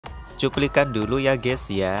Cuplikan dulu ya guys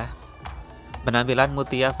ya. Penampilan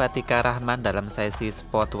Muthia Fatika Rachman dalam sesi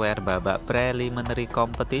sportwear babak preliminary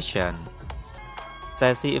competition.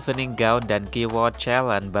 Sesi evening gown dan keyword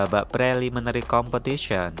challenge babak preliminary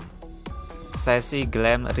competition. Sesi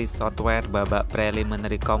glam resortwear babak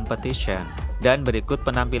preliminary competition. Dan berikut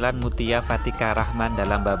penampilan Muthia Fatika Rachman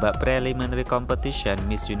dalam babak preliminary competition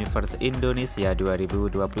Miss Universe Indonesia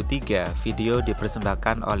 2023. Video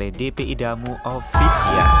dipersembahkan oleh dpidamu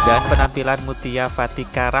Official. Dan penampilan Muthia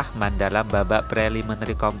Fatika Rachman dalam babak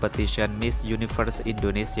preliminary competition Miss Universe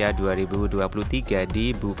Indonesia 2023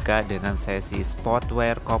 dibuka dengan sesi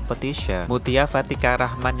sportwear competition. Muthia Fatika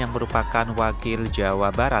Rachman yang merupakan wakil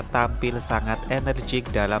Jawa Barat tampil sangat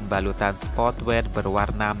energik dalam balutan sportwear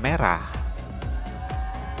berwarna merah.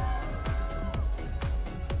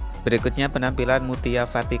 Berikutnya penampilan Muthia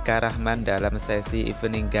Fatika Rachman dalam sesi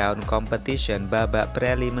evening gown competition babak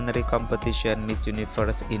preliminary competition Miss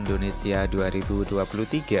Universe Indonesia 2023.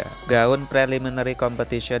 Gaun preliminary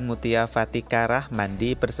competition Muthia Fatika Rachman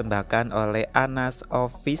dipersembahkan oleh Anas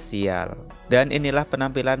Official. Dan inilah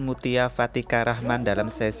penampilan Muthia Fatika Rachman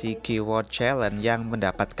dalam sesi keyword challenge yang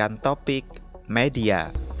mendapatkan topik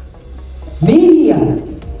media. Media.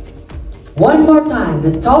 One more time,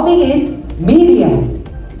 the topic is media.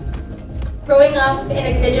 Growing up in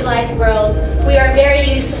a digitalized world, we are very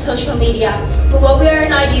used to social media, but what we are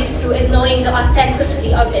not used to is knowing the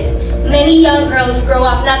authenticity of it. Many young girls grow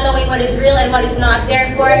up not knowing what is real and what is not,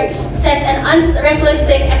 therefore sets an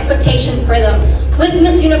unrealistic expectations for them. With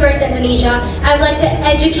Miss Universe Indonesia, I would like to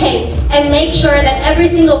educate and make sure that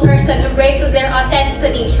every single person embraces their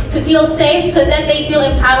authenticity to feel safe so that they feel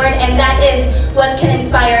empowered, and that is what can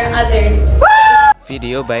inspire others.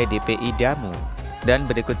 Video by dpidamu. Dan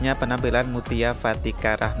berikutnya penampilan Muthia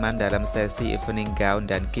Fatika Rachman dalam sesi evening gown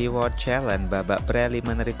dan keyword challenge babak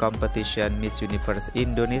preliminary competition Miss Universe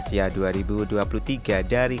Indonesia 2023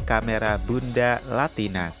 dari kamera Bunda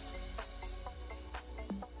Latinas.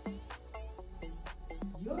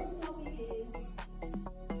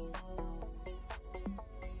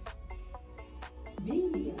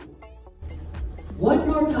 Media. One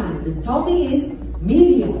more time, the topic is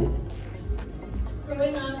media.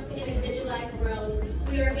 Growing up in a digitalized world,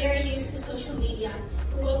 we are very used to social media,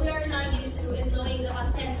 but what we are not used to is knowing the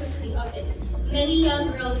authenticity of it. Many young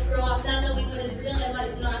girls grow up not knowing what is real and what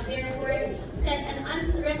is not, therefore sets an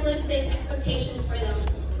unrealistic expectations for them.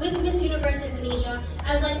 With Miss Universe Indonesia,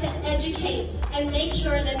 I would like to educate and make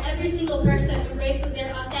sure that every single person embraces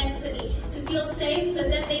their authenticity to feel safe so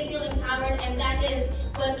that they feel empowered, and that is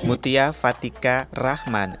what can... Muthia Fatika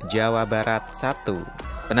Rachman, Jawa Barat 1.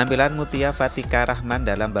 Penampilan Muthia Fatika Rachman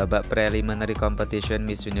dalam babak preliminary competition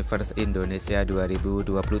Miss Universe Indonesia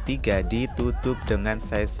 2023 ditutup dengan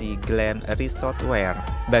sesi glam resort wear.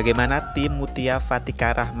 Bagaimana tim Muthia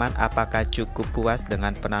Fatika Rachman? Apakah cukup puas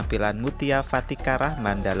dengan penampilan Muthia Fatika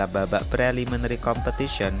Rachman dalam babak preliminary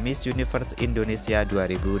competition Miss Universe Indonesia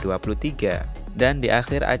 2023? Dan di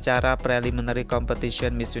akhir acara preliminary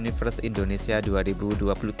competition Miss Universe Indonesia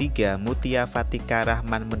 2023, Muthia Fatika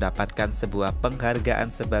Rachman mendapatkan sebuah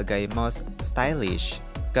penghargaan sebagai Most Stylish.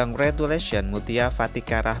 Congratulations Muthia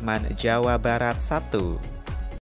Fatika Rachman, Jawa Barat 1.